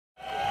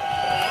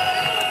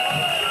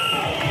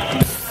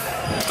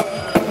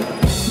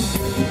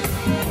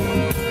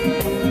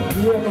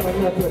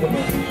This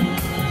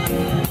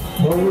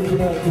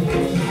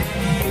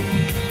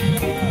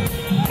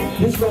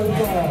one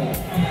time,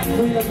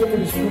 clean up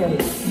your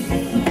spirit.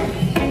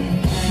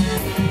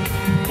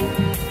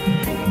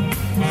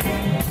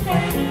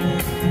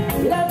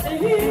 Let me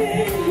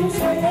hear you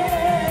say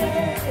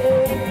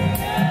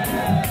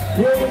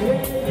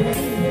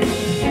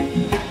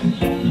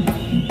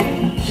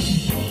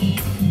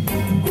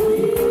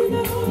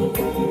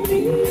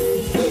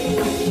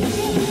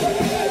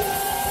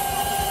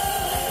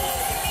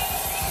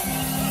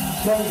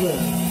Sounds good.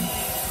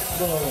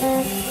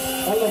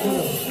 I love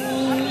it.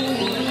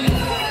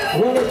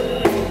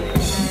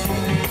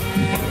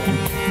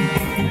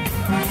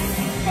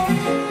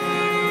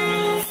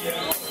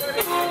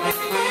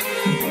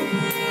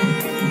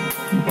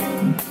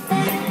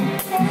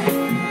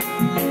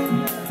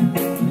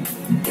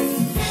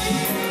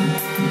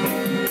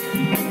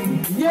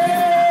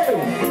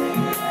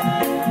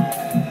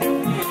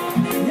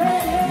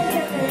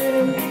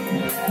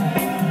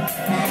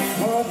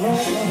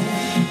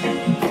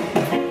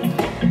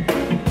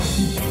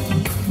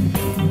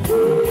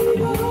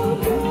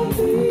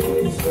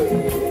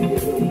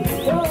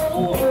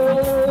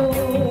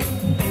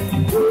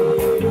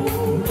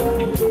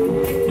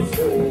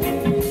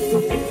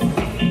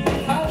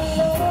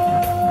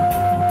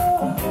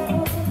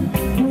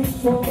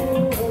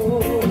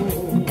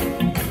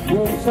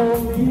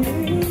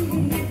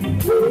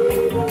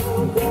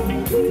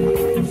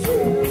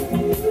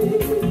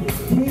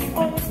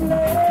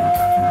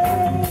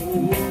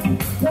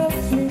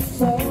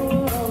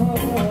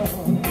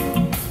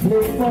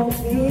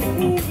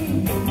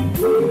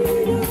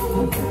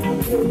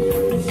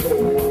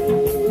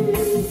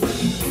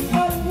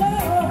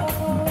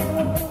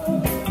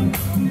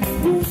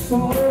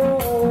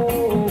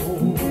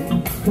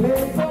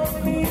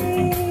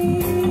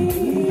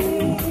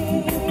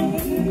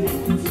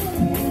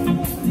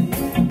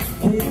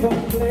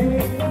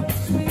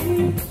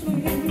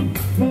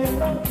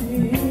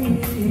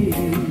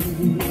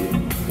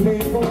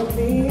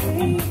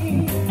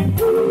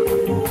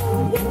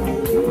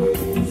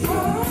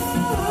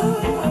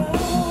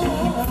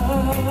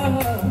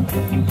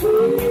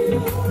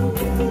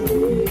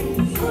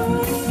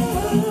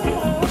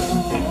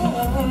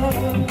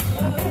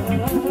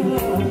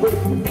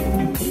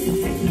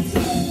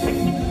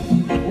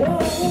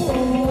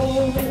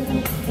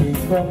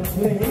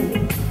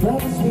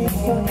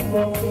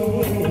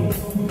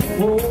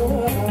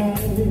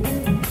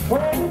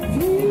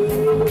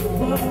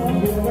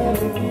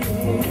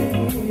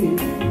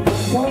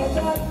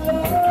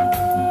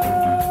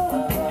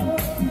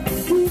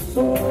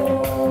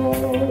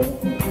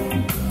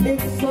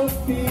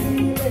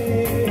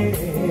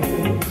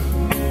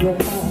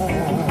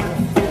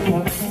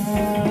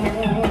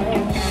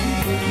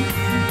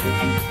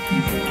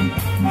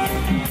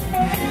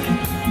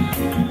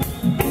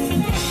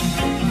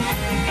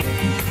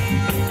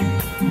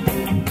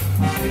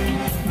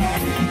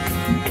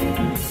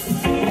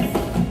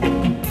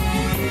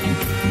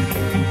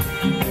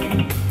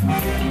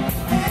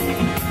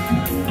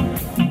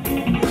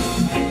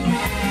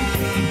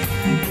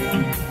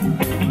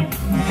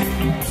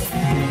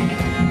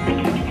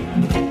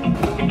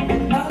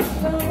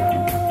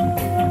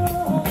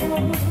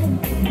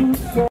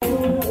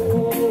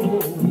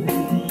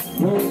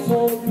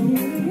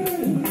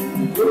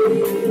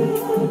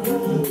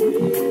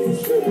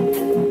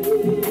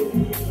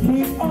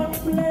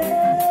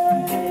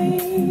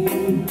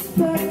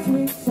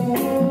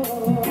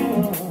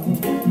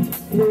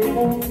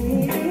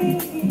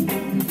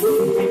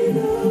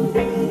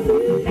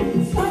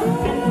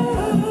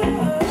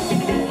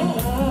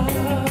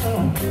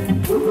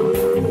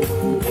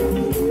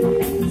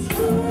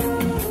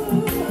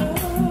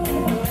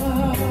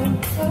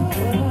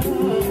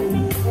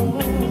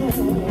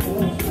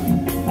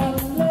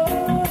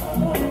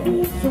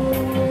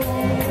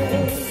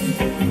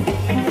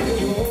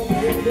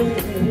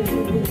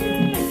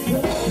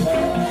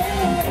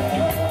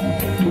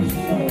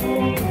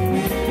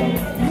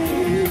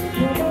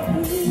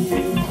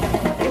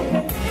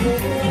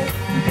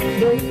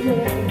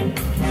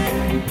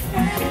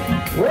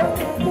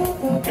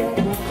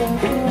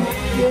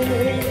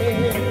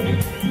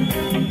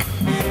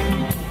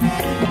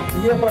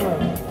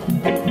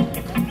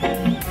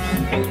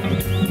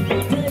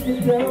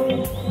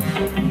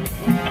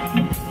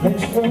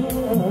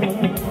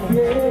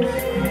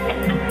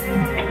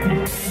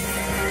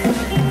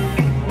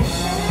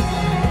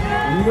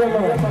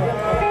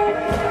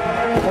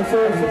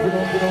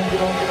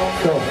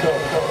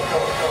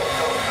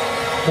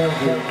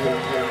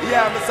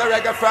 Yeah, Mr.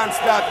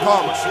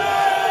 reggaeufrance.com.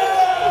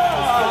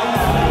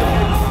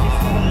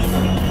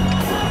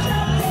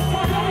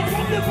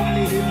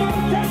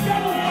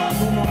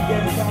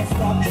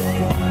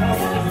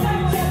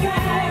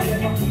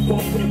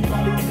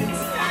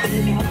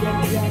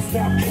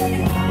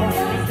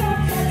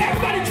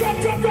 Everybody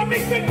drop,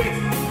 mix.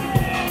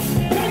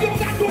 Now you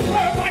got to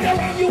work on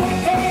around you and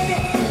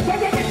turn. But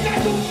when it's not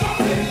to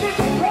stop, it's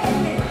to run.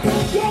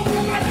 You're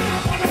coming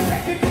out on a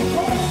second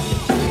control.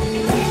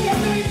 All your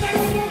nights I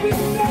don't know if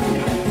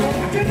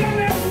it's done.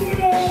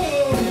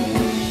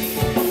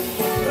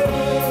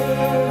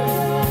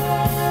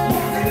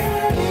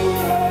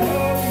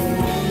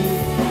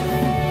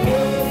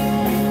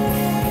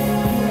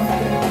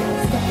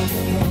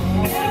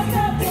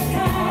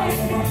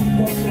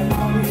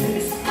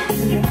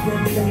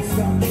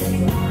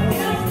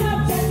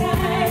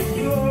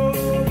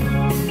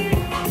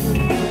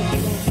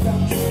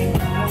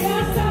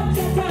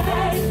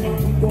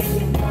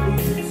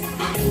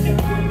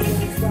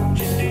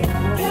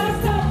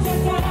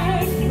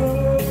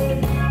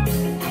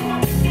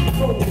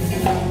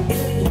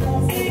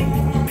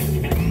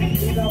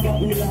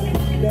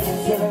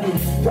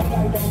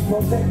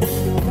 protect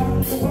the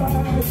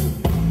world.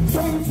 So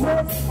it's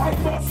worth I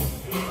must.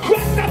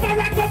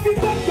 Rastafari come the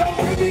gun down,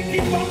 we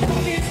keep on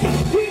running.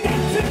 We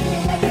don't take the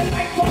money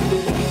like on the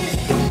money.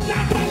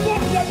 Not a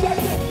gun down,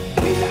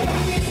 we don't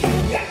have it.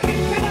 Get it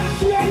to that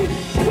way.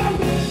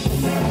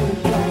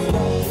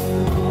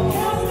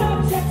 Can't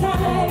stop your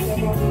time.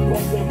 Can't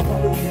stop your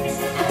time.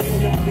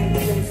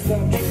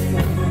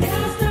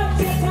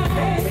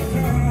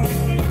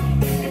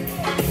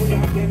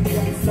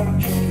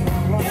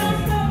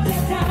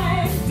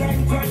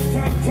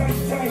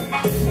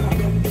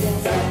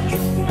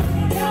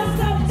 Can't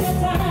stop your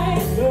time.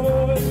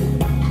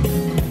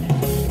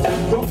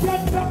 Don't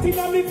get nothing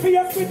on me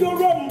face with your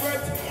rum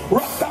breath.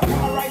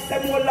 Rastafari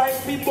them whole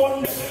life be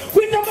burned.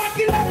 With the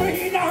Mackie level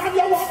in the hand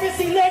you want me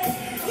select.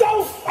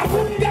 Yo, I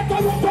couldn't get a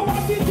rope to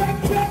what the check.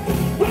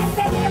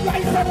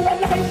 Rastafari them whole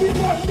life be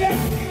burned.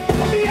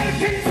 Me and the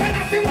king said I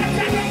see what I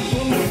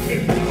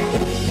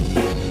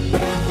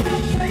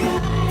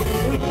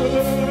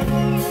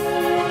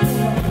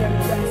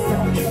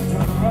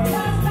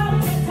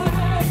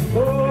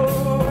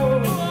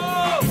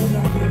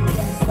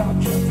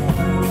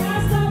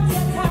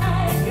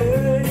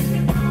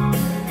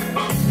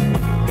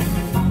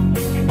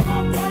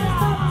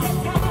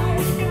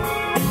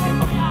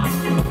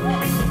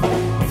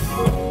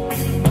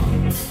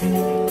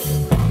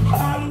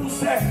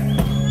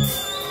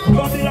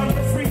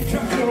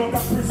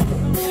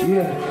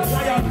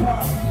Lion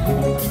Paw.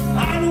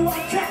 I know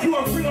what check you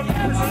are free on the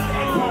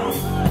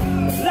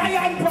prison.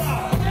 Lion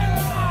Paw.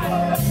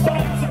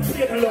 Balance and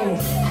play the low.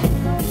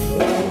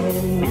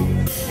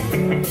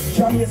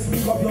 Johnny,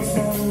 speak up your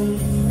soul.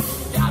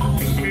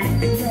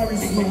 Carry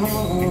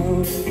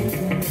small.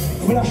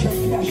 Flash and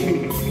flash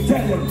it.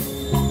 Tell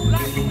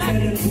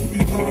them to be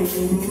high.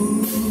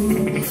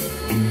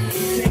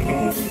 Take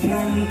all the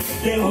plan,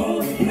 they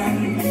hold the plan.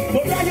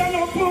 But I am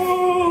no fool.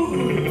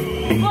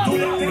 To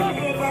let them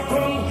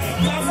overcome.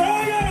 Cause I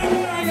am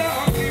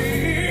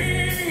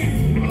king.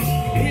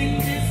 In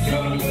this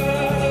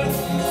jungle,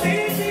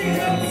 city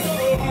of so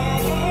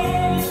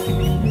hard.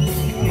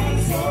 And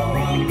so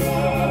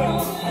hunger.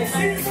 I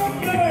see some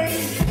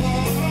burning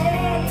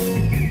heart.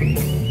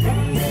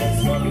 And there's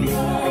some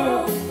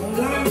love.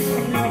 Love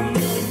from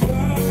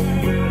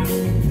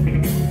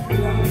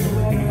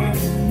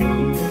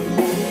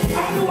I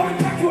know I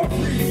got you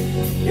free.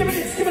 Give me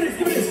this, give me this,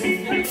 give me this.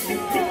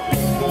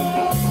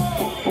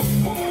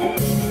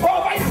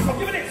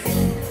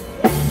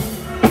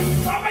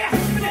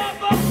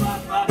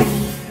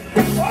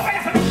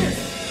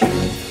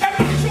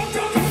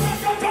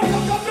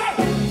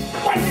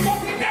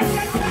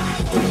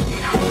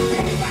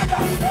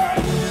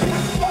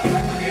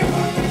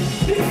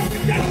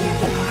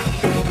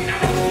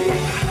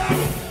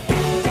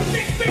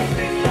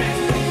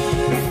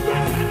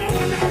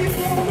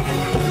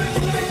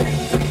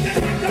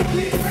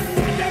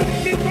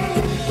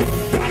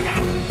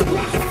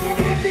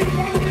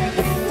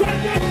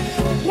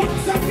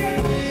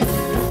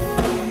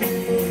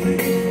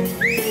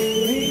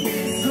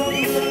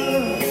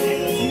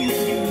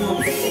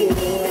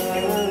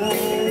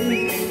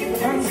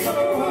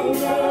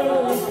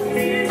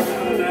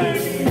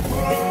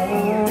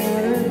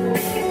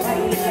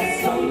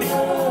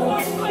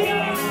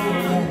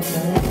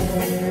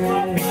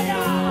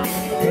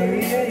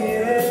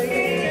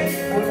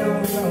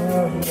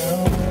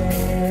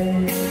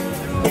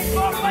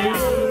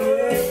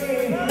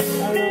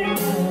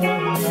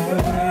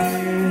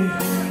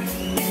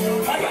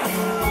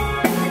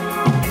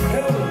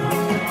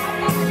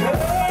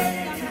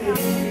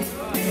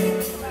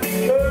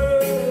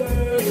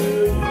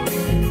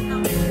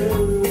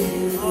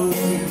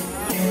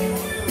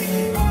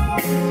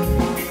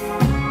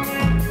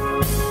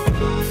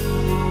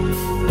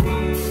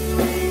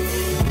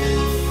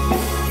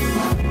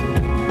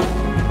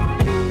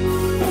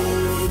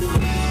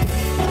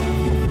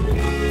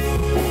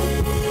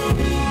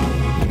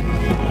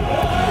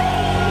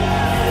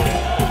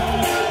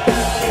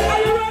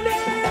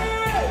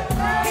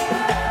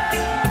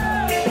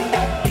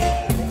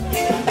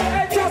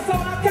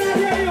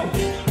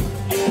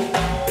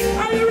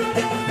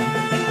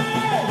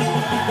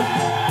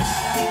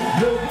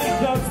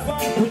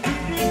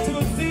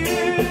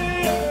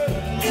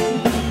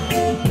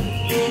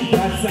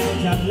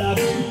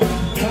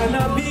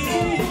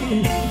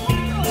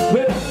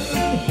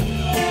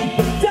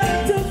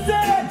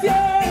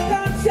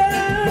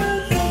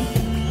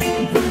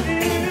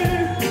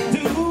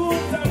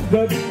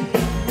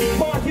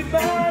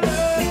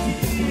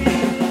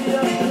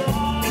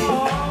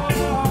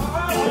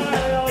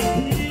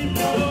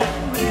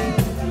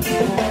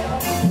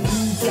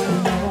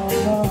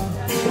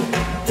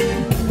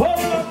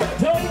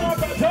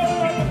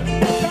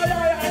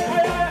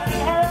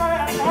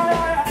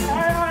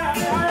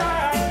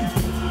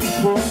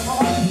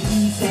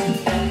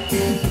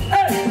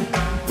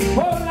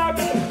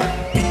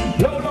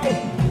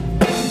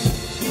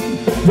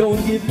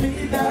 Don't give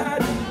me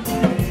that.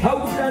 How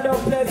would that not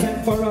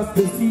pleasant for us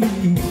to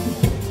see?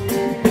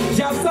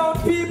 Just some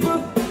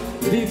people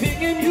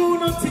living in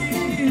unity.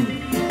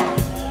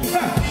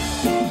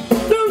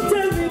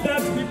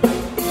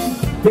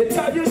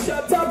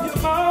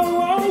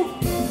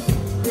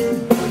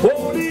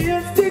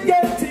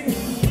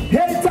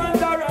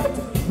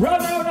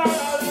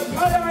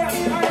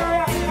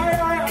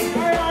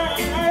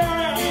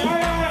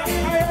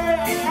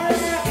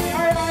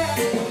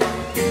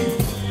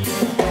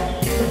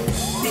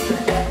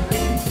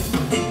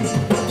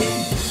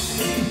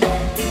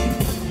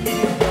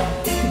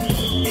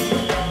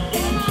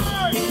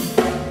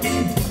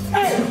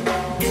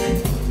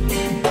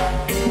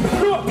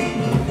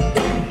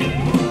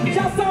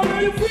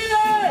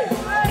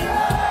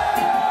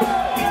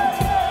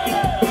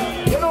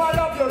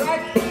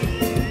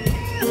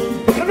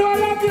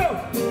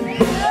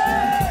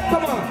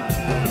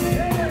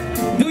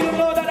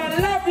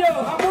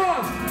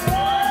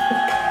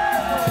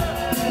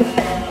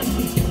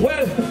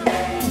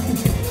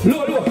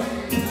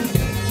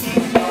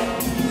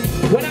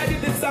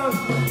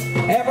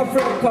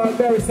 called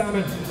Barry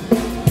Salmon.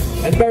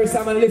 And Barry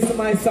Salmon listened to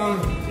my song.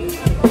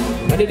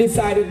 And he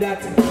decided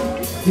that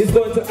he's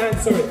going to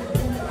answer it.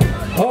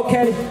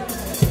 Okay?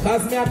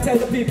 Because me I tell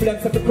the people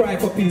them to cry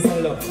for peace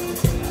and love.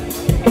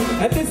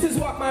 And this is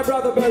what my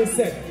brother Barry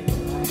said.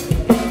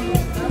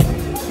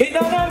 In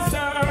an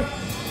answer,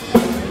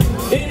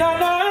 in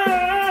an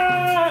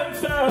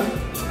answer,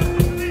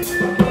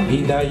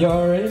 either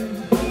you're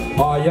in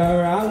or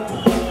you're out,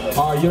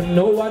 or you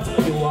know what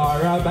you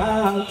are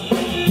about.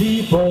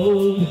 Be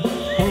bold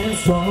and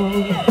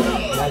strong.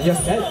 Tell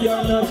yourself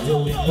you're not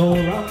doing no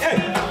wrong.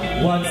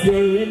 Hey. Once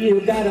you're in,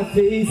 you gotta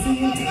face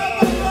it.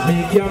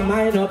 Make your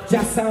mind up,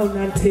 just sound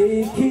and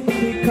take it.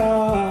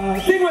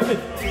 Because sing with me.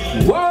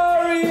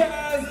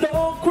 Warriors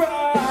don't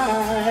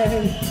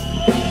cry.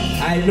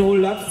 I know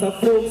lots of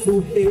folks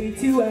who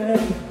hate you,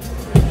 and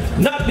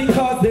not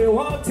because they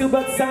want to,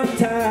 but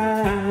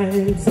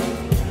sometimes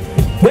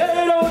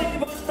they don't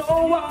even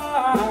know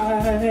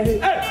why.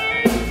 Hey.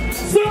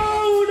 So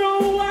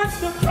don't watch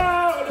the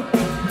crowd.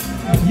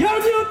 Your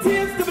duty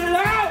is to be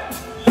loud.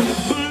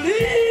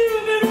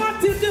 Believe in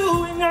what you're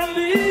doing and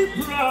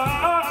be proud.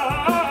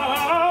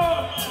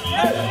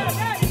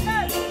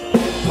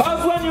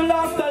 Cause when you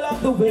lost along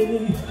the way,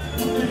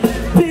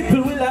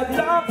 people will have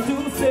lots to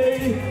say.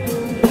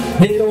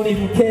 They don't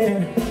even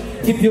care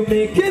if you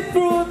make it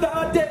through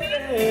the day.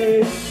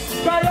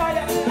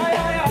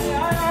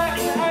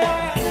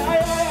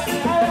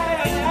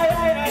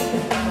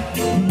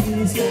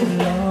 Peace and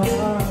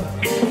love.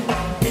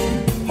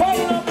 Hold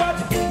on, but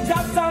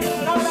just on the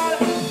line.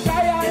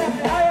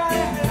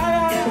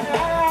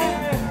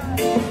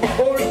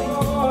 Oh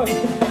Lord.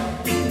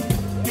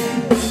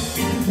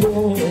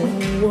 Whoa,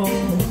 whoa.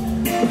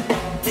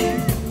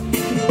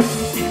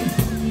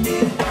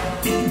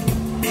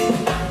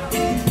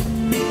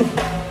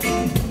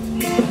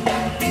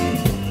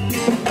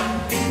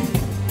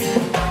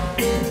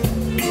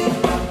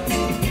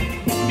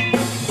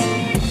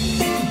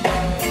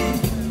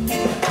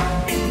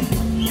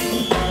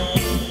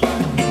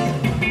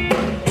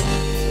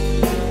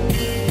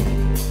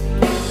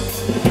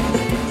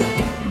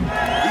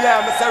 Yeah,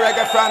 Mr.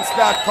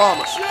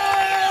 reggaeuniverse.online.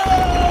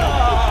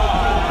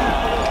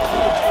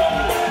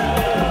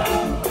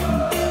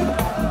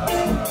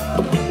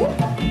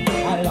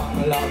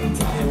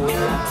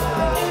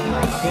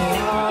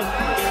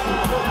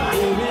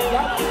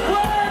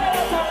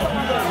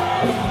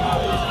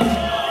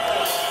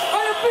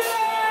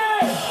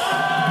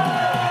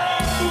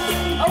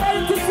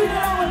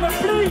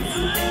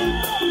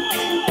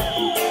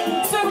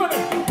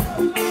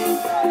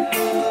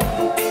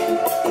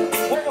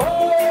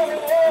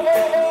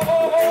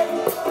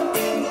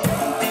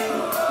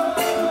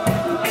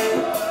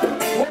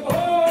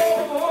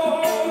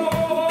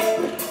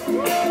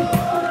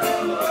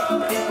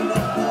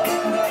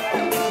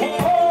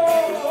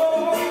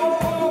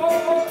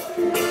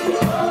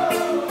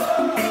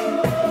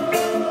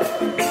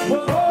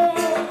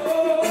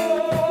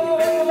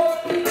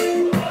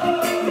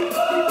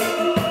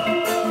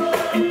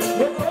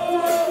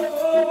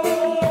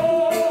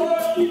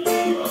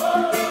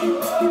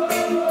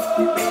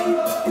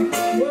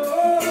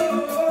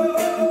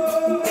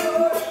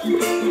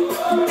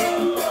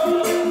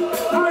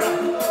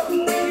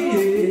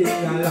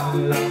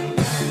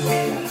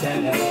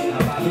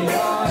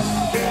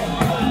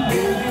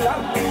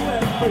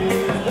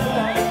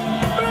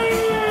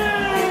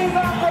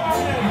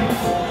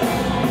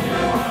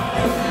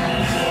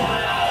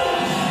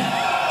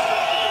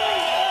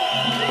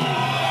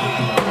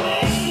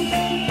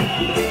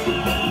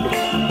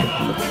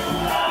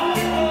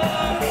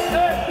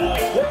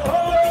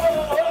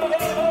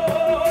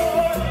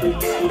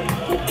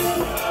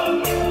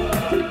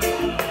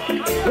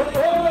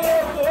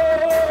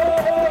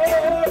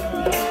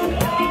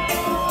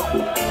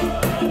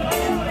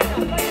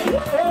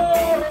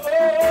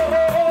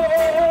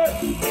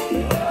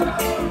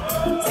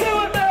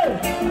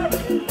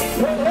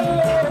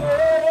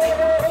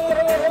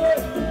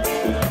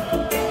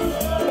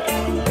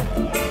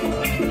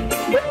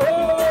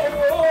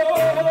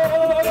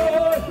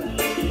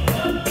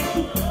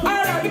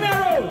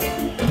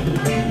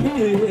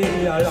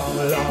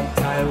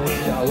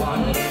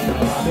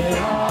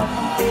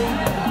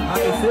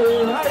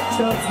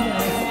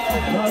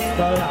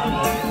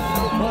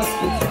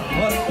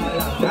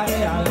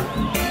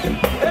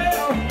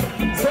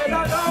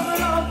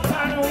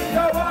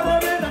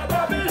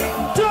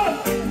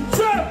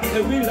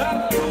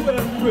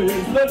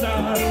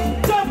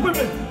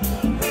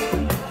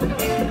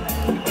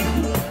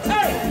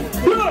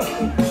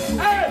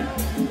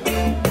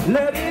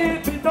 Let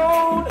it be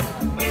known,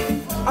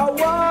 a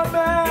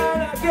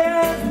woman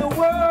against the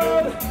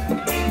world.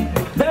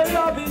 Their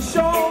love is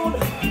shown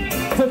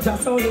to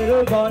just a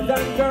little boy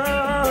and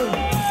girl.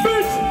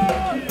 Bitch!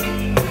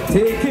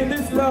 Taking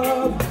this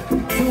love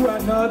to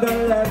another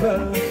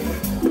level.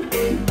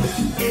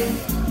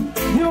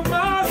 You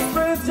must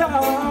praise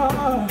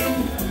Jah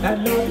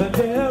and not the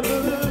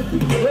devil.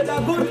 With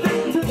a good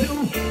thing to do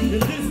in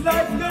this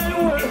life can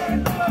work.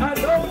 I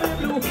know the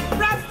blue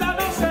Rasta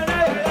no shine.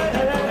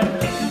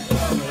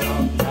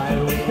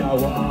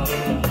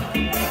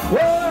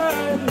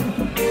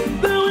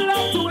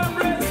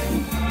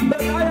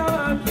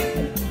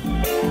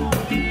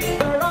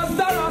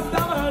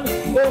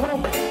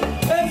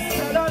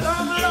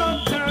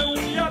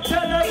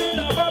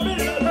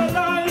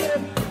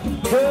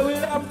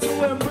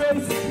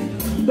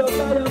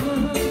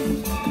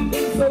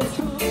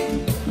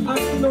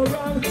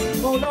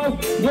 no,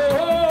 no,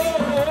 no.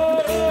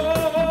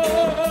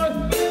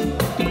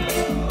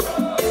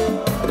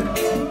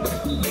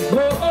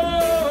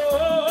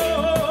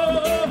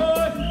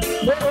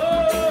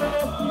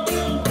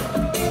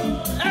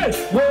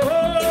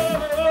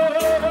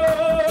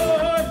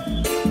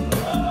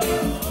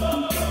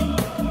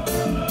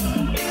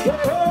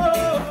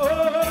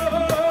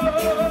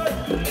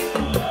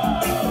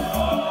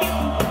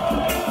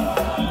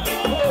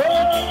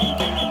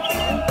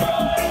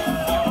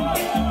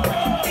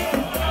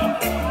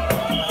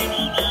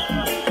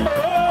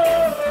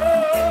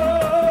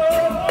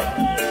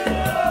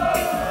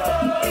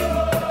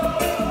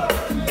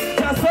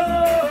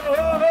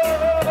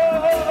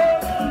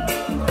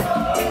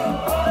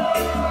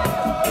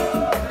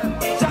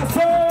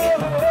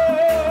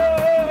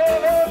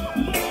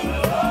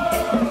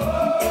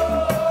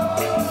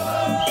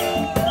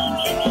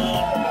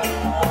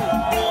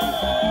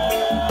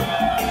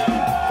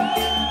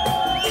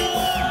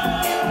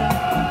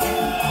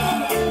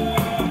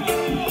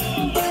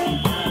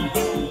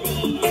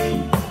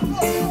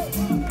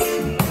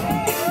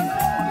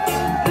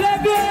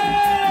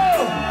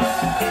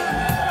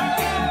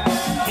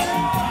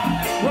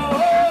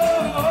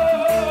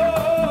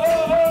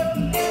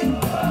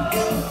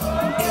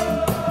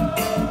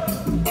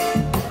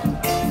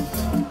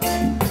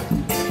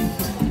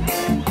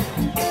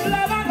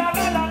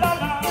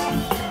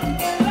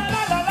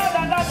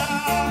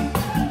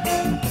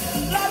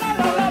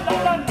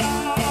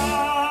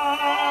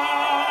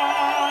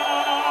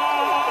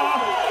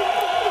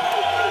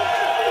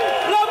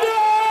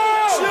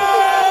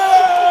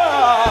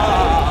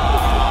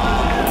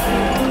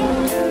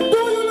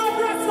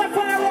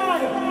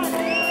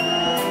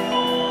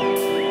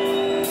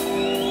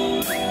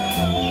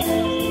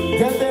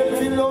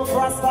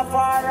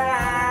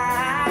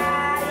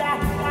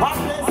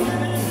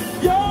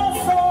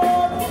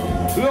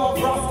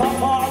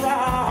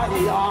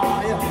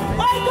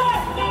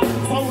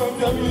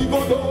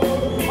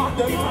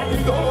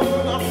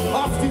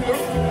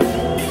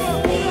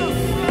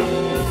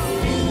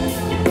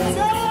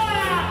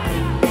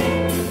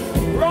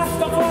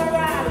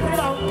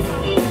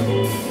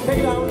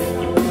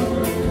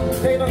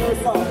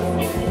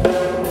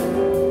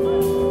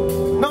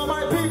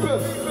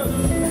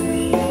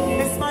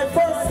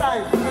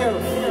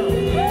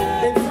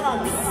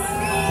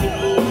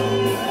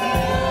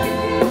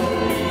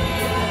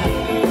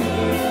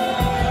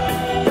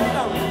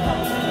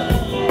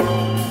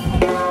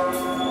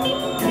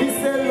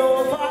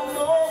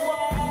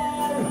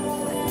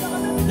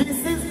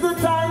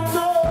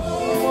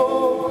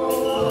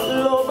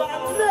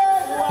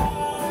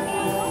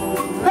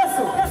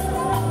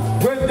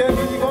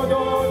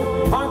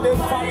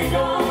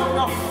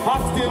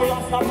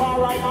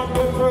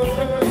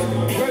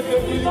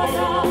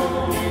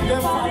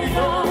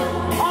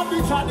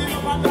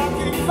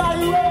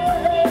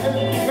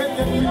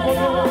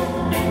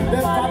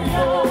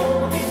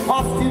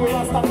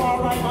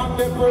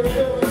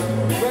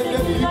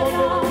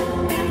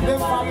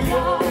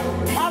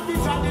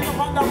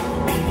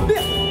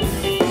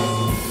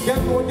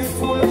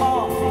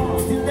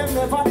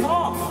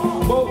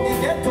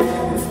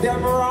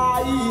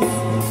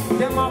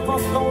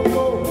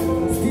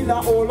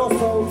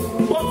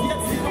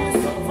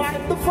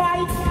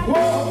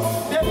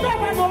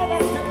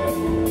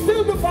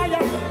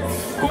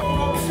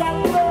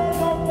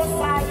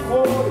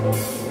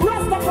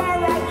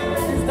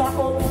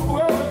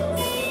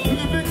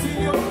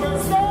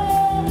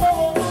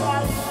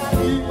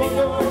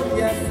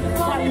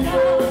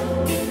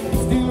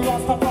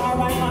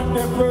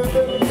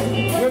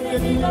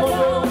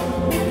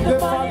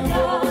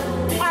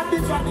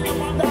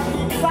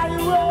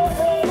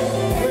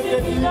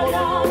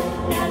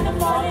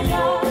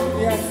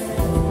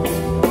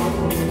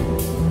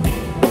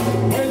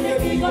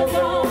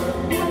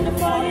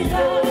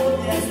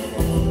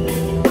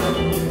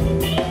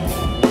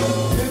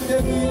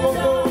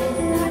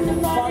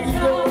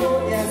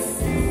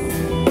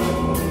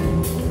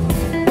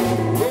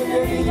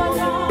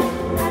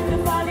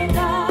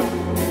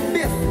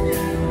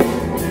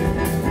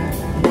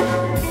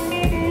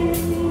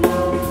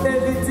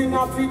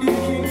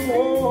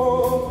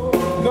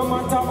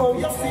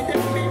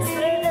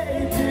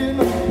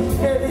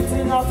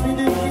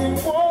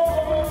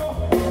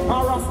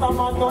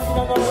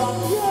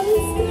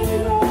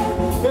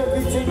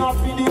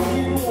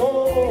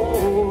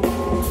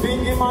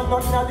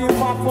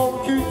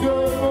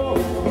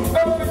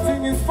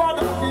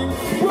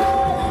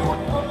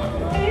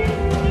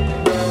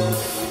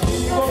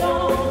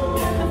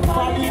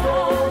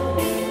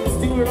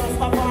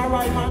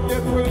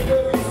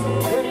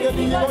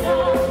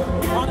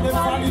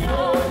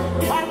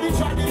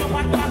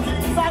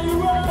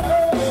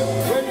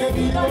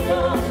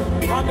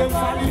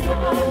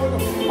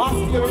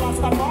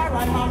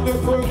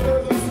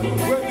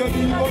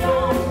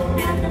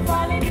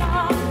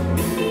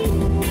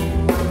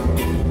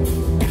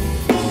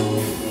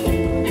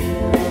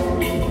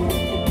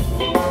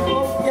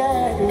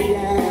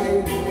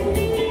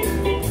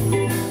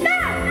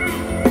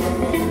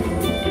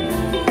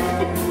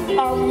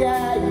 Oh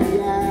yeah.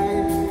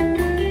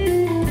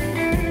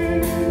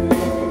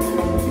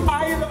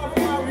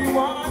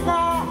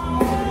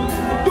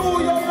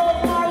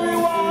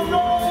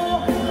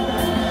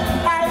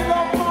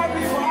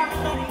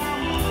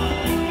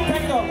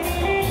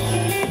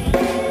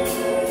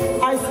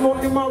 smoke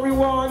the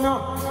marijuana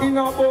in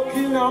a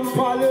Buckingham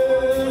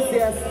Palace,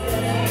 yes.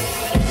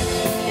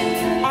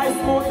 I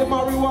smoke the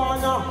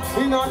marijuana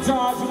in a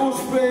George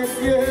Bush place,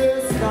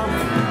 yes.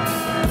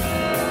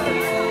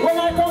 When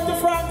I come to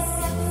France,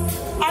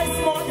 I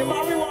smoke the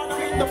marijuana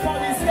in the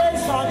police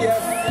station,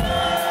 yes.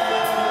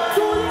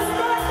 Do you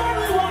smoke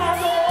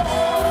marijuana?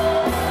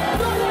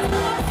 Do you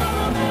smoke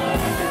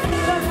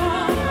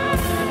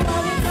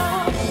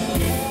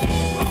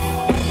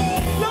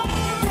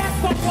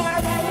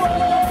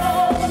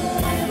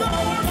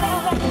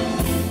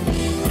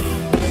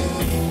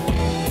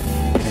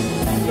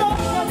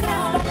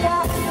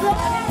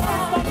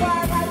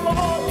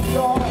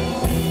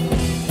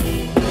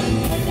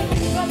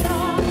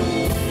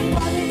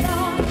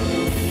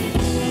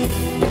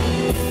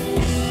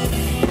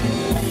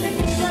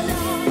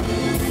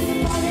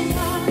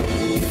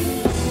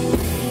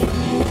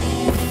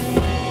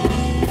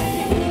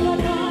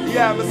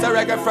Yeah, Mr.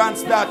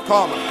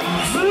 reggaeufrance.com.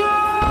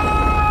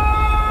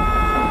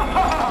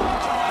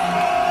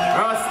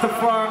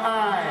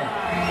 Rastafari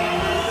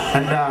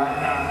and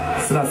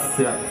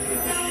Celestia.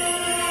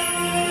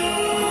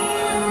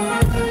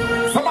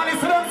 Somebody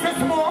sit up and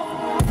smoke.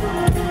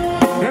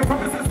 Then from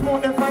this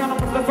smoke, then fire up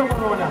the summer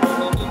road.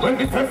 When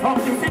we say from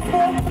you sit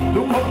smoke,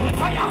 look out the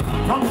fire.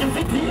 From you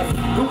sit here,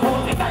 look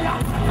out the fire.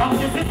 From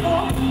you sit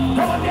smoke,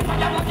 go on the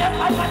fire, go get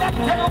my fire,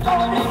 then look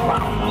out the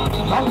fire.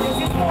 From you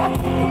sit smoke,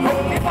 look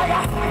out the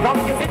fire. From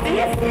you sit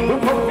here,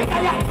 look out the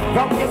fire.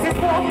 From you sit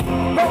smoke,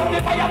 go on the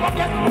fire, go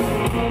get.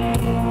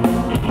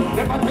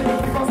 Never tell you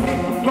because they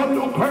don't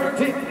look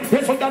pretty. You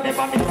should have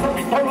never been from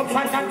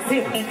corruption and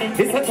sin.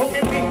 Listen to me,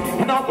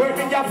 and I'm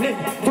working your flip.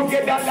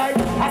 Together like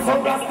a son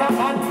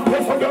Rastaman. You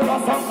should have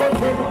lost some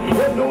country.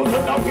 You lose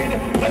in the wind.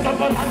 Let them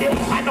run on it.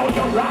 I know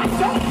you're right.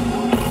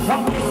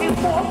 From this is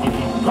more.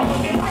 Come on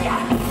the fire.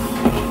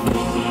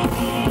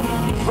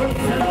 From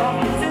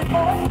this is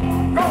more.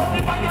 Go on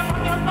the fire.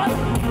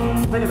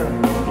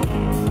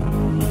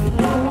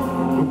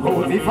 Go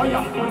the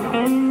fire.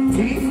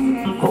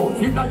 Go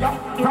the fire.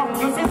 From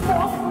this is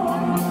more.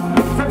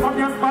 Say from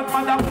your spot,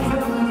 madam.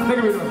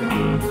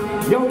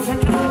 Yo, check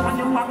this on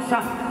your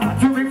action.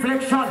 To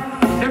reflection.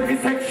 Every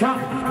section.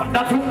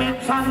 That to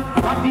mention.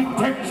 What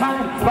detection.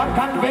 What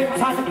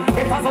convention.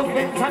 It has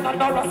suspension. And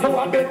there are so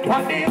a bit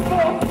for the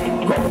floor.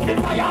 Go the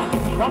fire.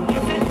 From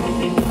this is.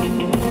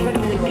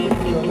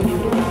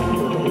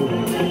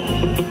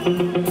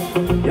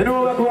 You know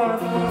what I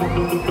want?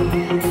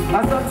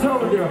 As I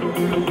told you,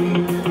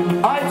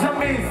 I'm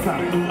Jamaica.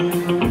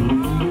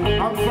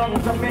 I'm from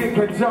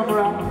Jamaica,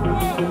 Jamra,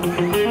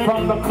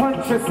 from the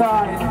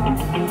countryside.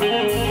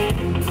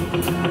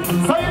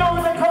 So you know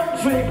in the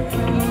country,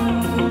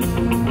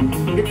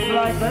 it's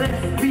like less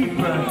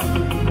people,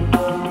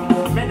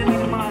 many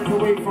miles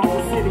away from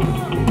the city.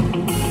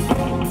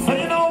 So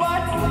you know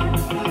what?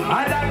 I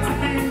like to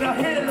be in the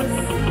hills,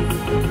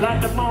 like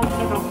the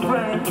mountain of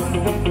friends.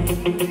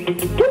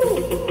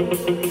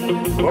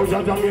 Oh,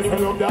 Jaja, me say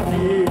love that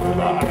evil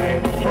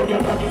vibe. Oh,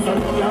 Jaja, me say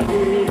love that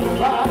evil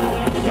vibe.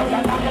 Oh, Jaja,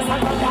 me say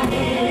love that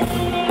evil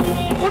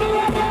vibe. Put it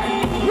right there.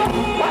 Yeah,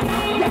 yeah,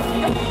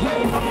 yeah.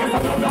 Oh, me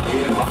say love that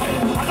evil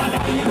vibe.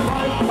 Another evil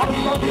vibe. Oh, me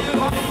love evil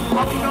vibe.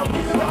 Oh, me love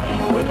evil vibe.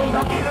 We love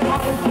that evil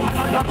vibe.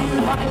 Another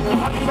evil vibe.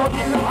 Oh, me love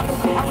evil vibe.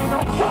 Oh, me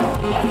love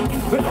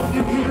we love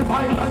the evil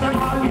vibe and then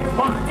all we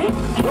party.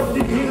 Love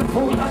the evil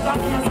food and that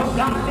is so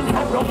blanty.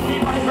 So rough the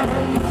vibe.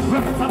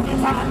 We're up the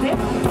party.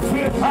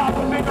 Sweet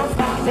power, we don't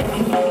start it.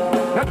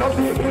 Let us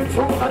be in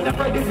tune and the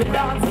ready to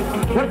dance.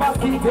 Never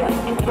see them,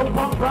 don't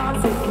pump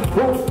branches.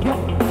 Go, yo,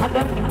 and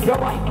then your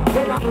wife,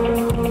 then I tell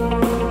you.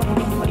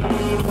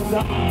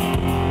 Yeah.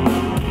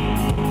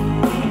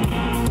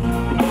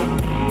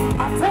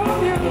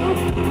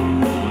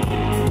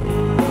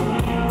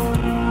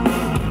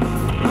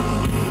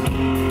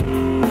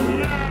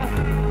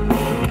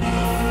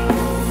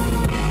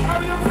 How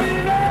you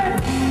feeling?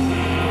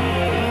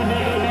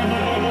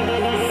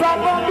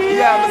 Somebody.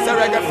 Yeah, Mr.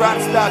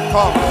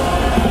 reggaeufrance.com.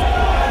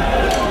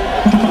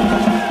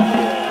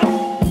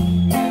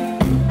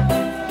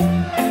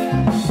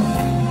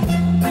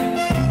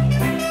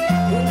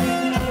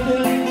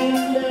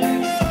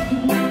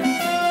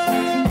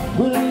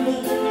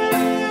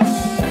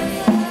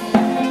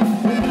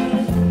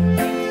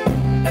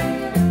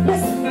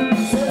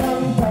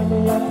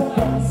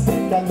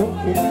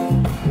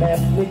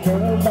 Left me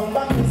girl, come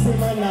back to see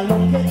my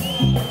look it.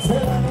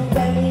 Still I'm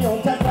tiny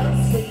out of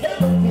dance, take a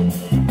look it.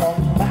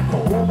 Come back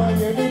home and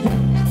you're the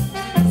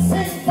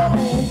sing for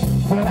me.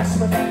 Flash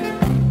me back.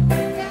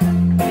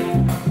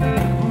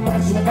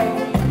 Flash me back.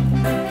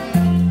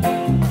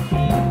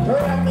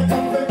 Wrap me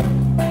comfort.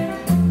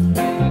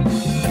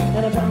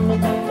 And I drop me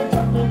comfort,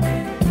 drop me.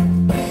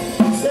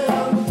 Still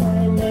I'm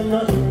time and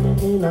not doing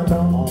it in a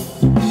dog.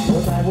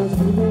 But I was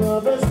giving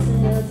up a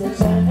serious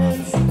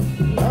chance.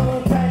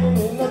 Long time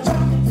in the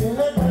chocolate in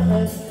the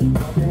dance.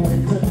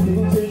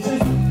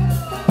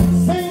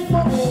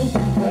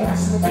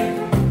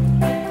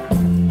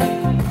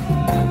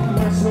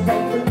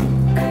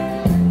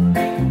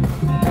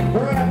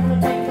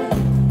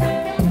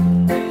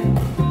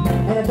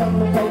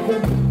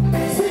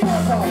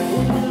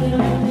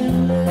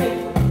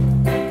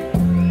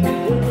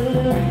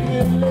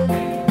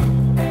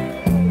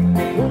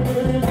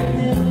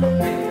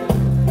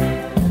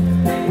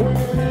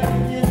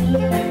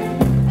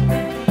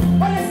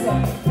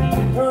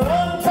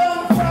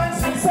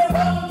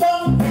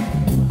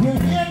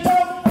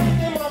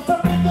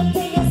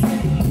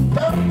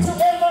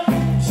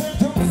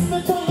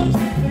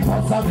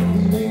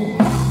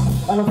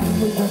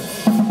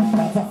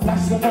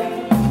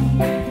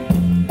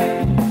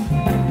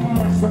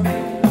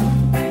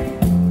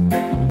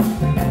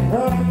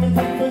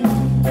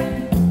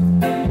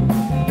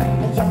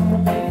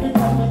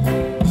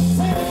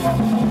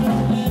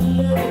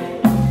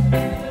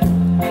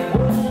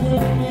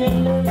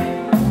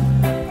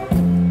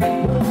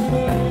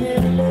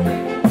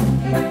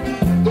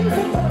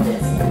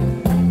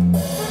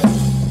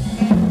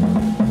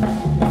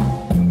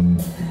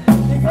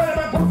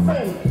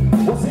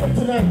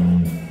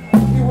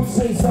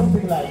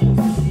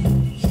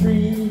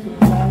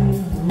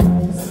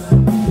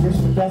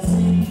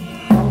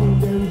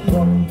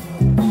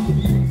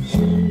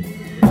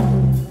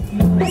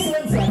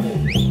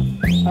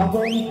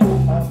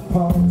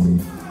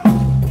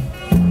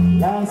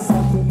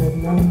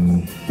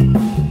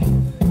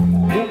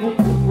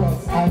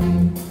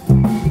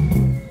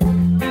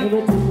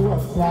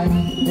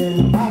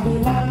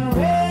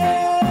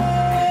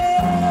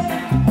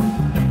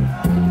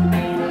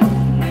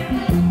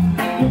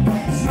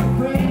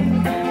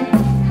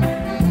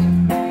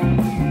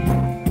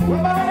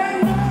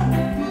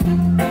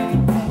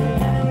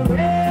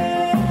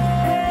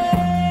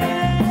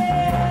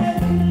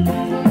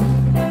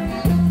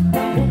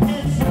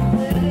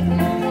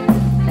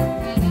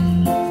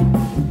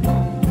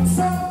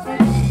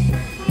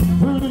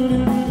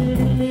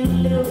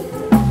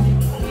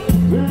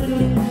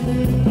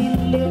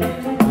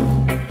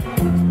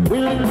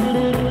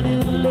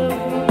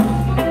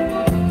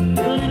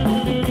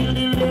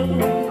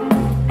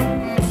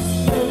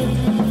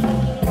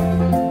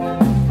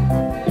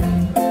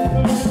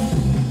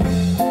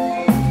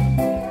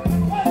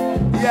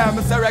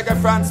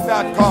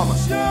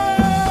 reggaeuniverse.online.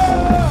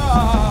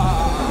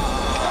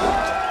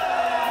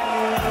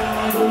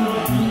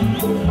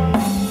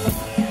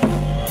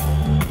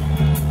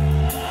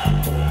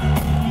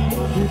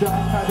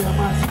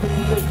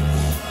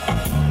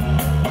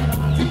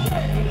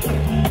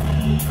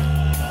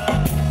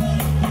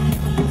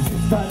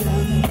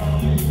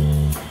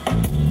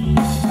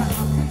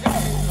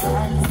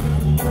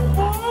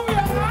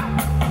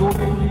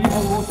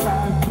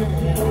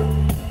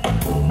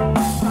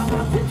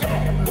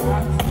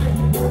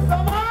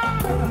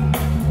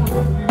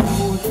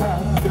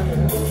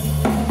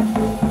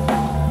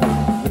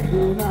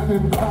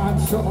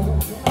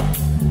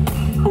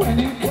 When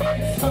you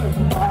can't serve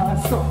my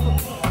soul,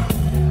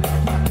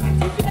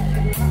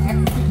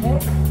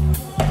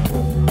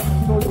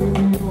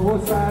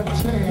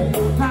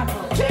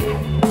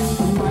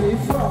 my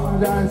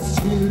father's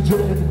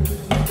children,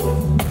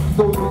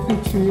 those the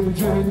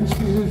children,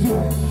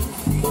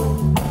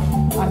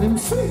 and him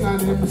sing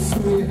and him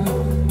swear,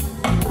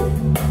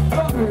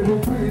 don't really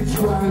preach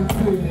one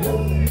play.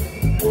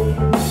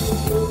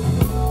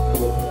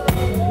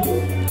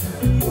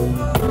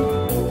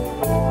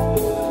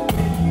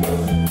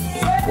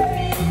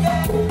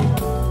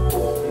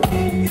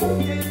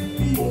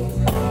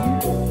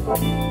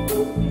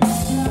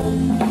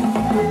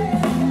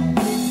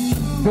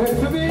 There's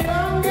to be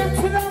young, get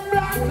to them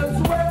black, that's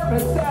where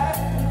it's at.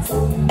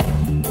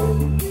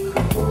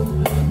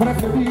 But if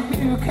you beat me,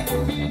 you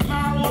can't beat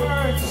my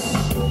words.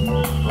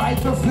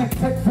 Righteousness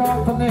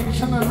exalt the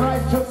nation, and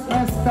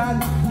righteousness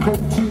stand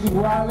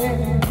continually.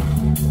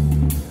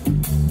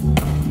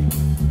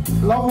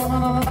 Love one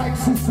another like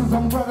sisters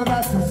and brothers,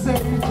 that's the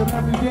sage, and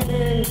every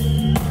day.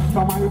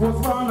 From I was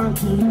born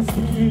until this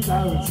week, I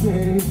would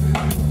say,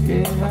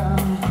 yeah.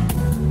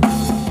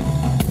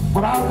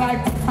 But I'd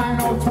like to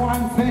find out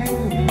one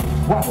thing,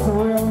 what's the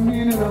real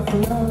meaning of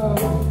love?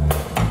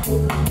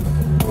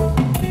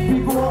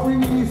 People, what we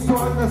need is to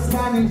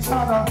understand each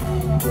other,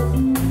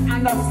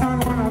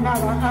 understand one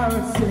another, I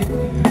would say.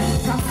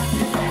 Come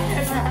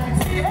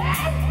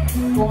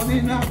on, going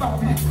in a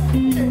bubble.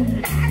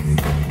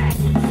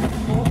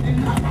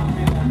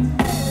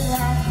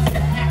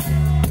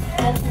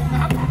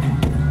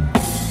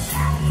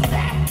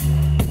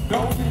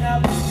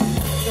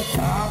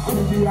 Walk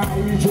with the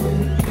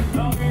hygiene.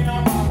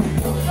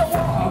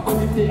 Walk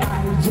with the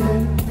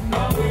hygiene.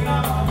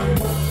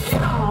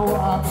 Can't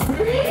walk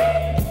free.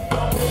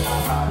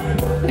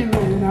 In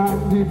rain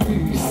and the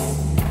peace.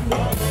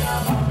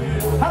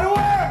 How to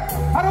work?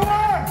 How to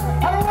work?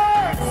 How to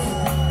work?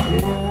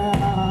 Yeah.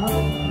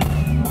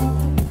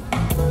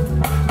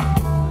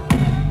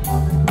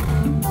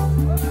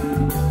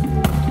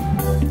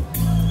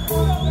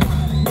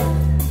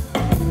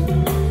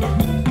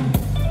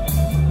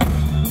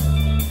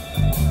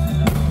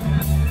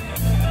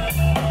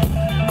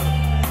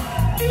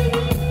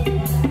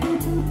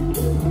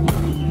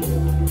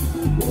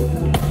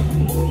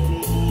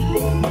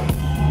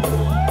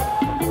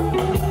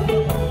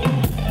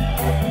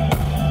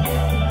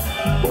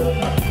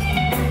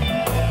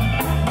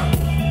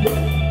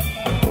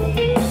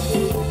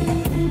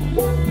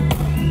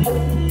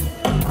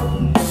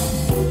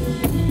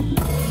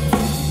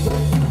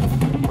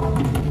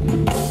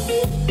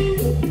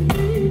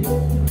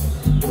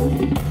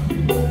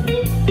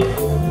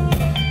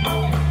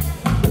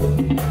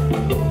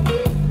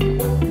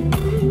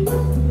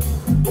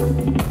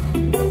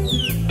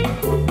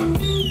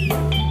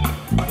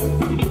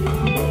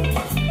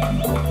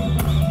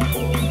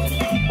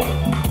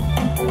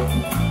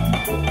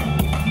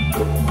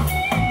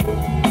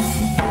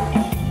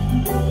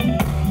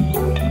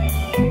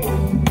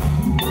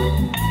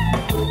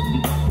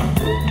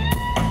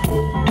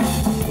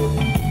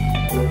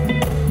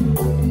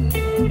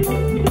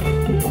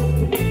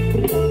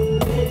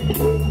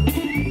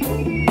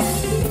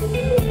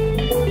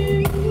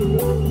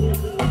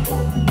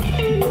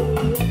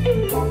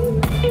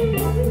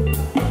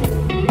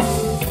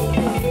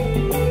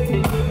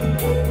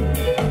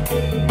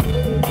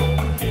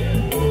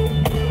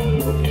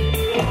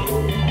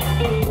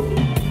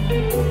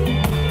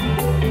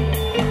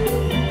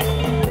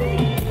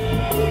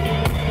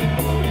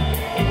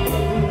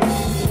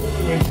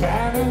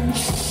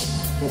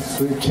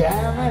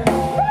 jamming.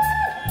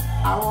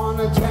 I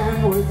wanna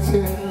jam with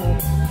you.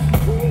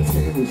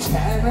 Say we're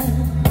jamming.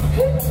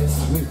 Yes,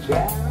 we're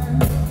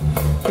jamming.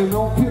 And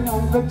hope you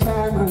like the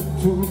jamming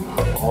too.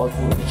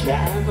 Also we're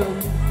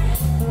jamming.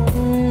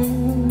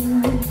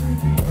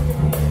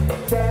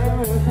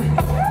 Jamming.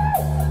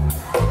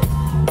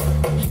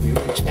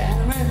 We're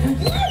jamming.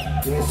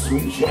 Yes,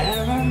 we're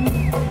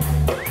jamming.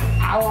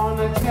 I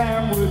wanna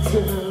jam with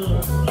you.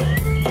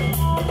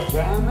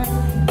 Jamming.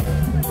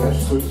 Yes,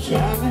 we're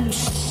jamming.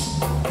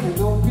 And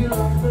don't be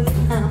like the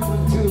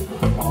jamming too.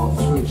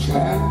 Also we're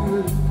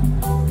jamming.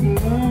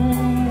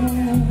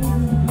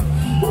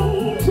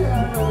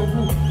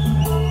 Jamming.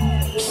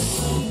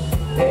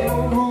 Ain't no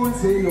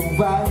rules, ain't no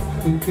vibes.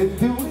 You can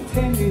do it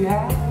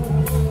anyhow.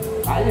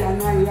 I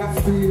have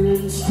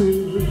feelings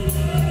too.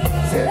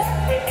 Said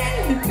every day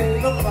you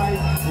take a fight.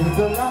 There's a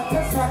lot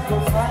of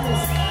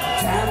sacrifice.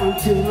 Jamming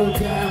till the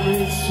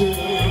damage too.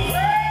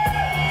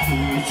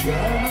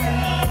 Jamming.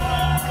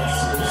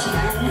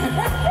 Jamming.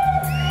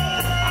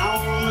 I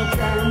wanna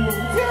jam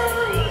with you.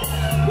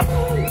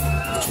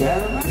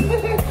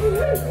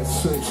 Jamming.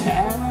 Switch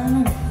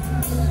jamming.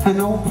 And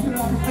hope you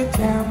like the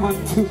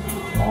jamming too.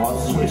 Or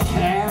switch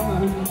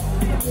jamming.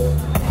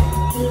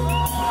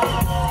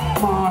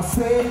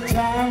 Marcy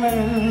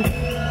jamming.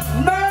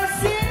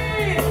 Mercy!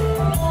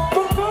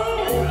 Boo-boo!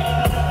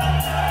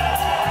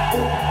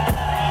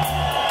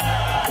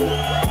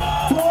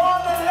 To all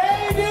the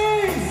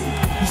ladies,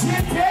 je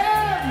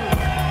t'aime!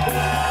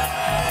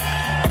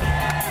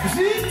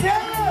 Je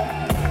t'aime!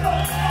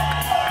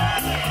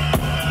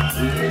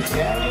 Je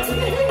t'aime!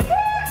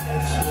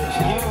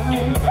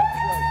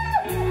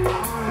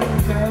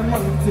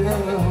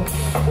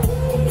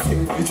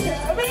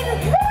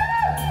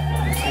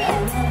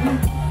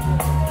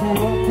 I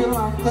hope you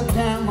like the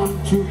jamming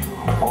too.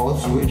 Or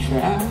switch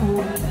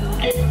jamming.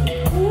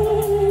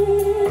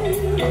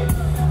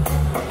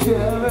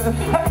 Jamming.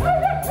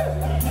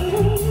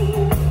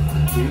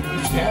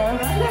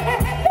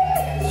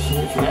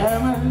 Switch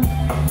jamming.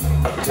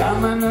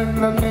 Jamming in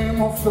the name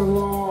of the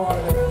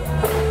Lord.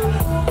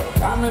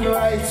 Coming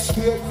right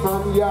straight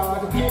from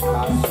yard.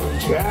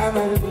 Switch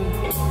jamming.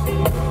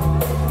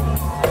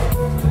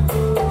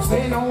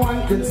 Say no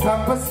one can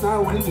stop us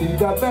now. We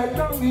need a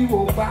better, we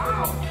won't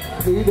bow.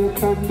 We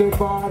defend the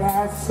bar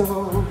our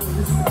souls.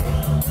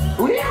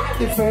 We are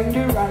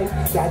defending right.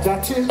 That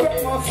our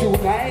children must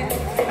unite.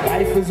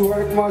 Life is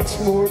worth much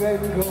more than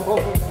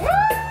gold.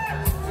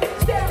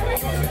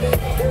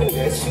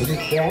 Yes, we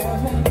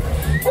can.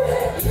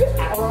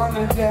 I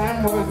wanna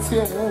jam with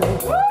you.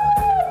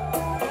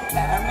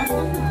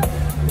 Jamming.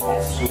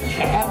 Yes, we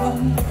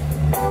can.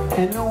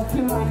 And hope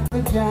you like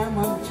the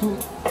jamming too.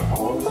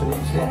 Also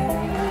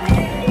jamming.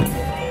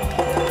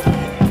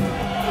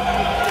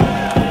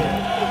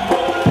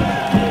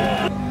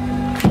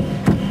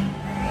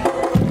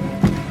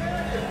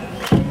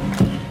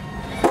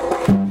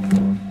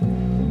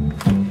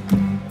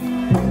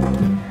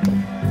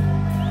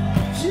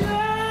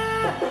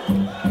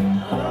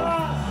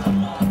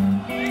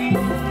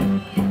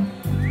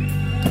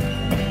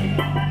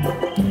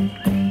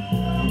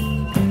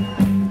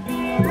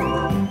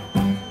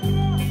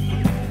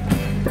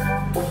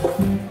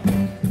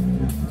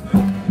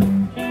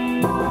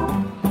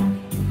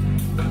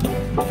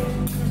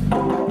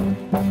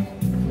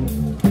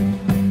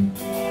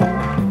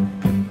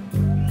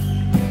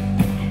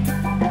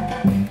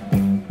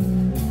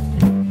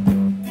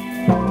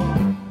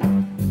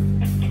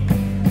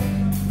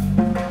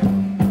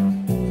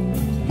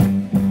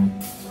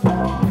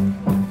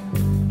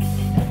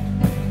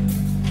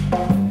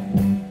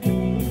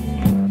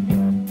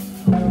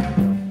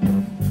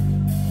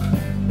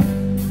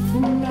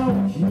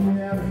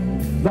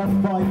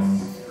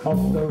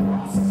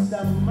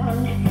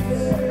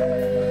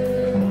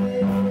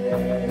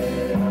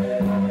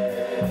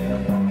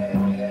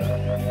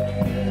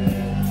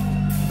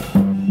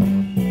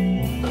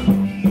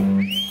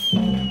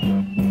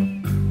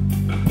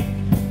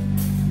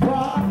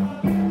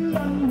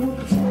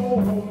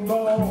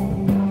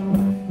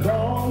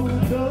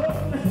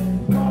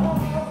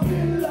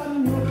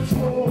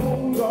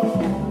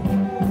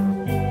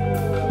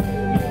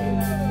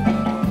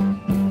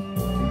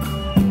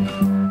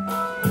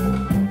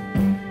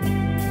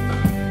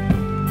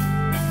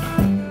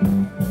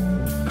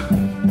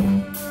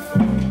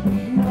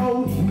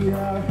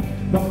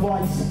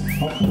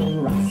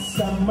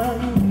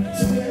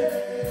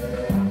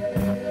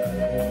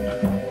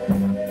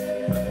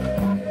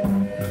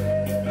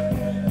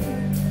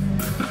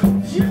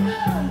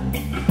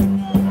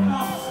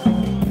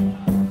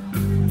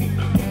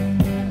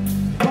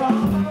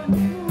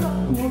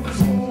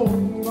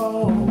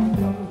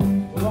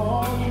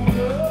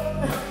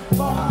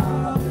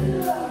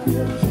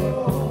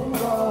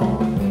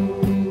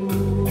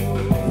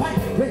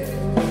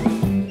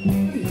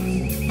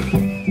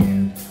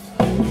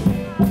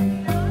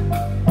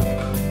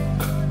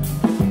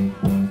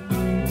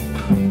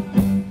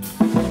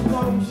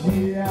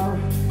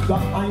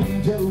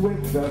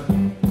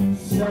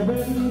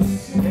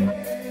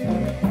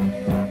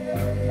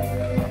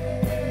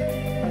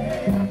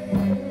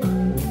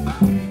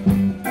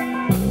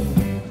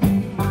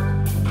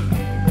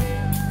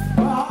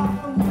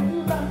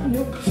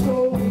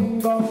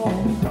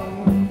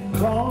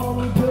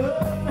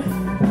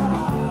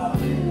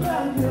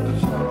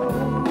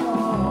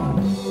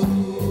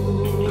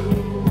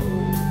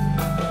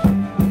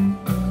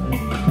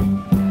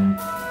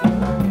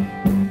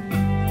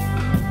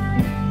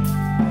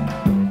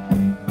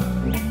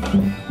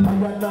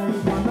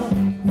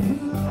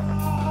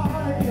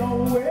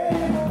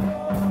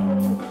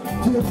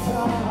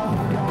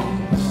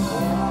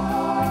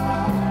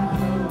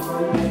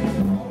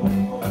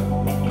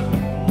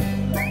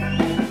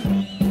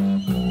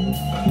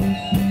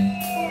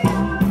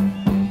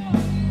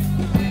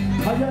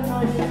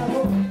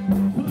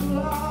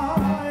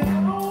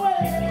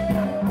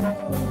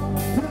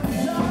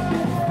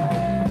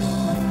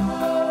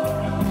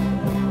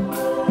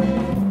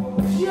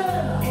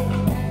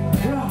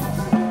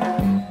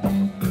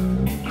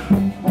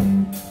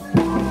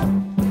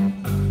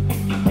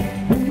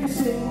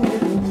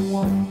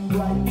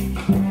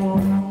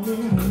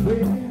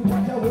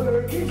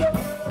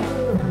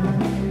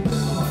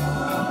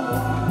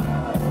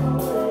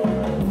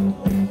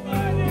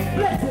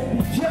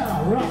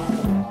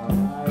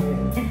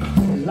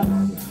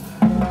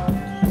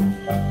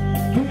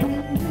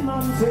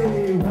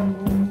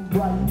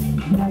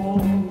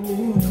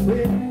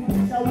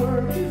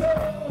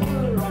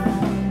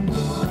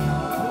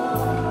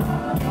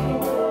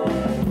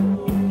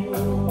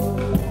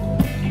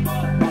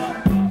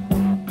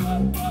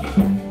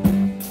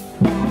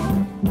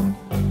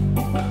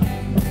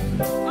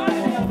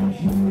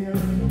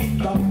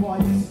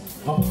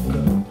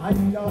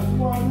 just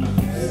want to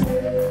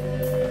say.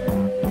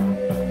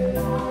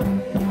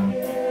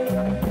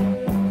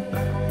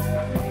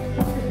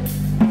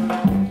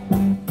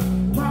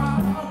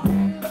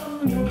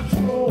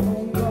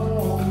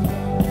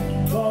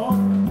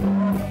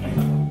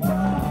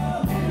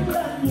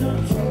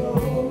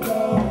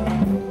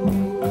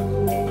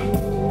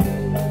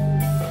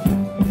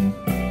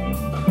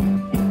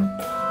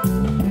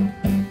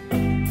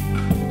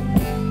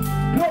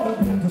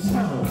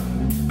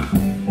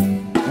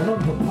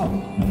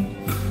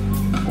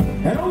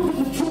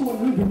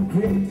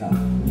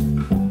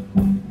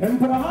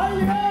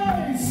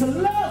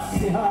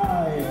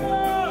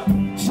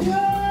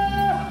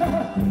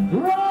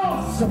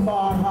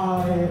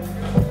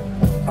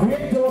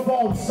 Creator of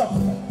all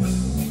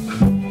substance,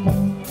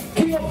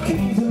 King of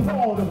kings and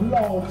Lord of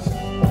lords,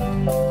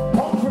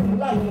 conquering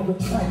lion of the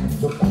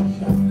tribes of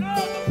Judah,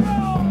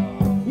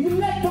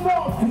 elect of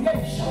all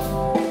creation,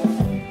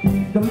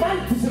 the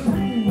mighty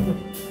supreme,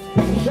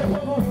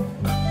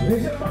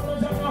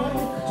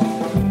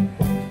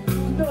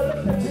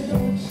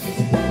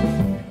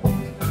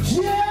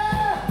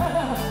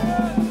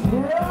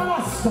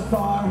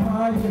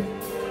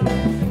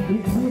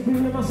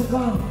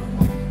 Rastafari,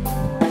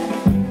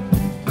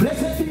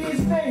 blessed be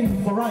his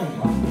name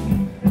forever.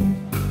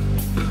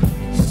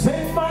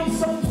 Send my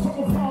sons from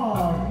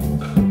afar,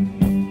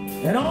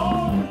 and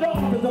all the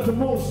daughters of the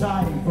Most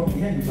High from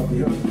the ends of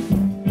the earth.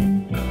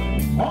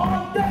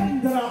 All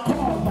them that are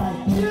called by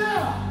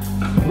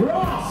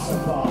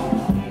Rastafari,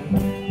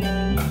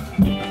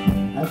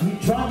 as we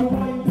try to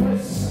wind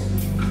press,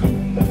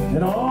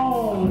 and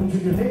all the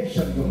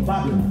tribulations of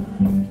Babylon.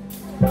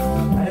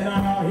 And I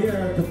are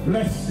here to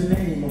bless the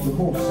name of the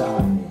Most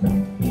High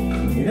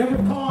in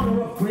every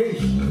corner of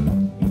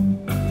creation.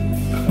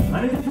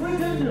 And it is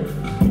written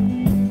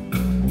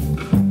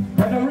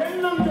that the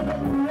remnant of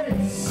every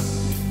race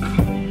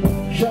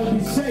shall be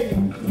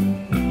saved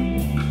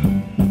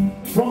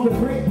from the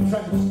great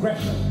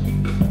transgression.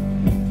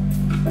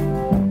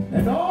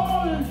 And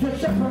all the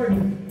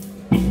shepherds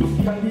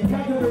shall be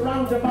gathered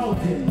around about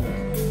him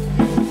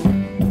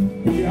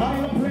in the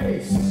higher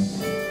place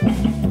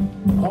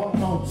called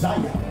Mount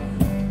Zion.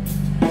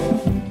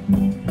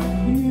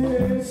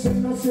 Yes,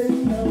 and I say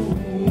no,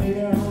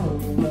 we are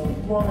the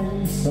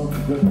voice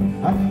of the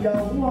I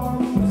want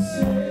to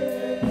say.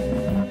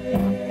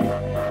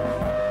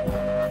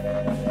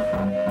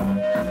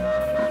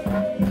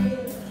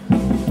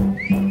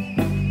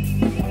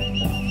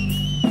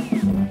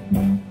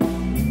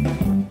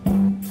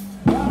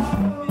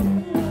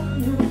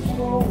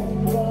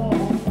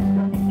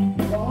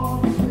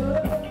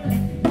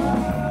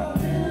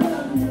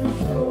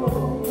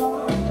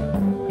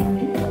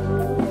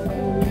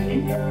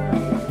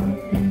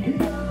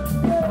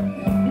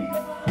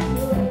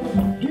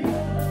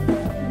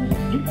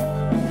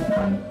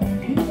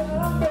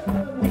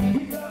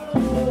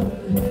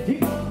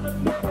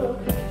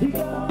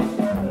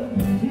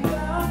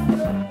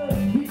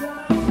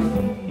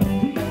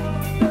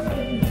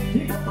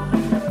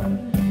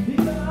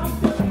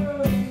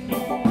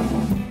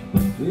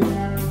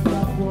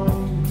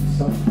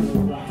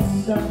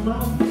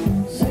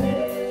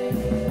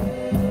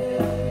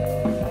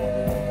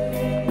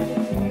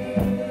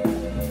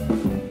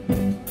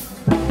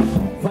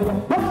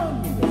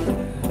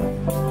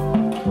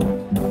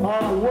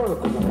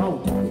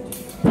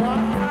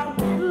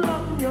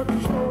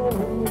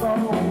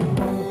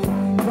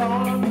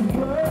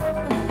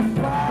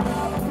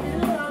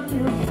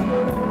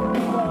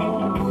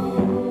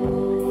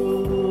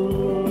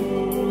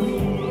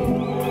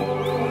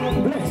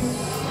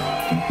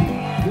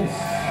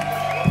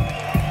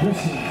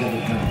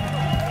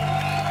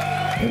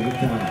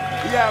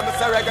 Yeah,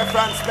 Mr.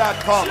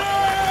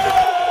 reggaeuniverse.online.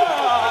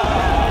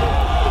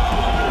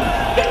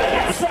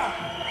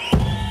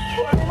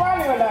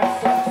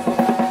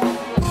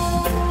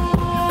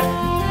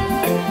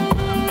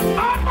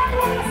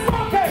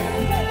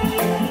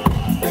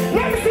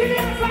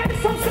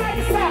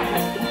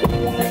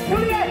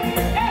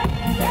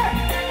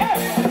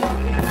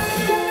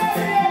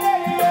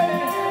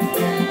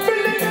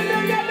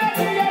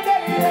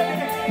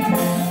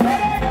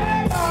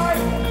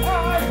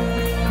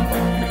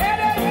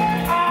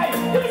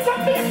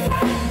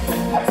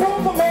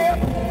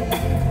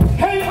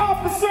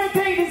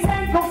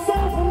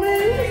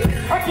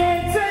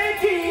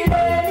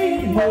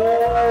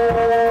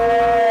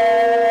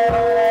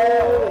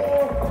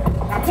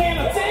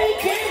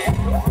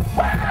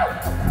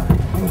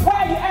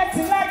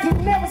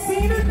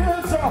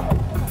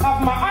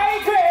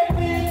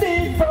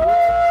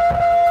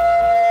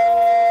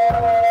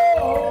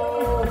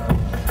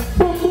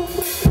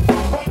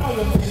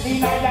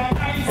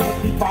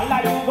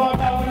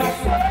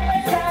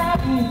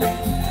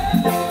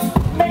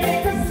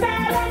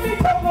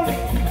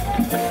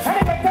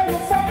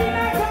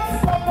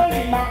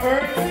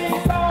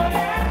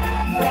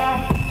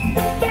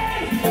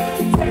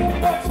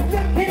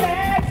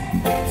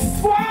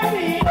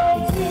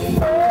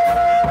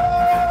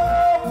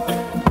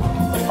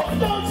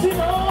 Don't you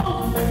know?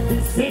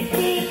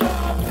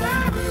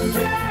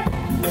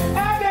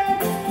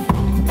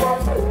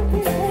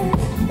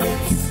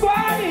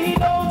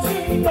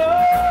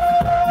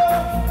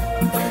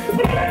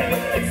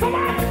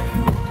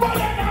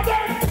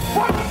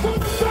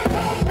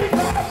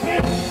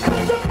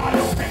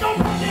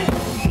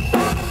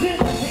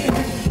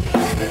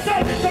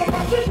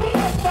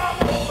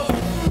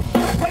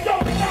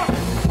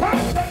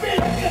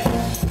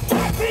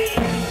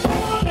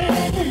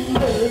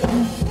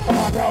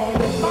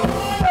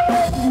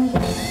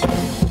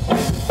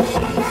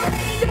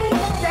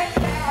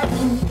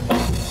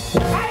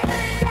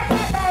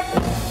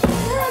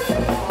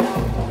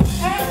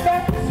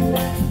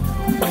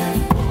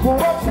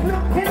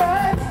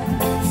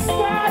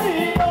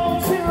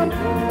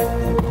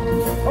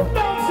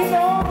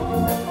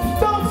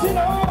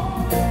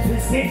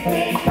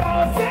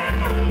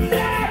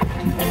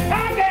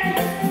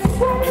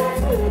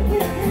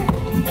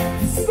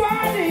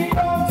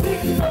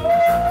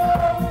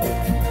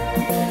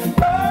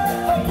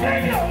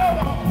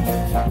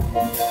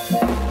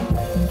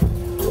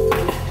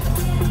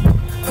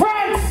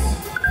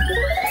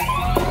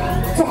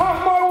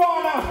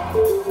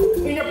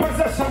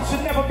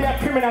 Should never be a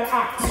criminal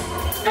act.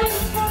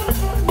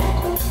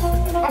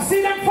 I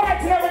see them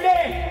fighting every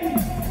day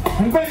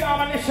and building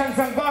ammunitions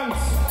and guns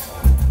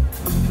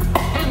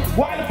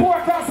while the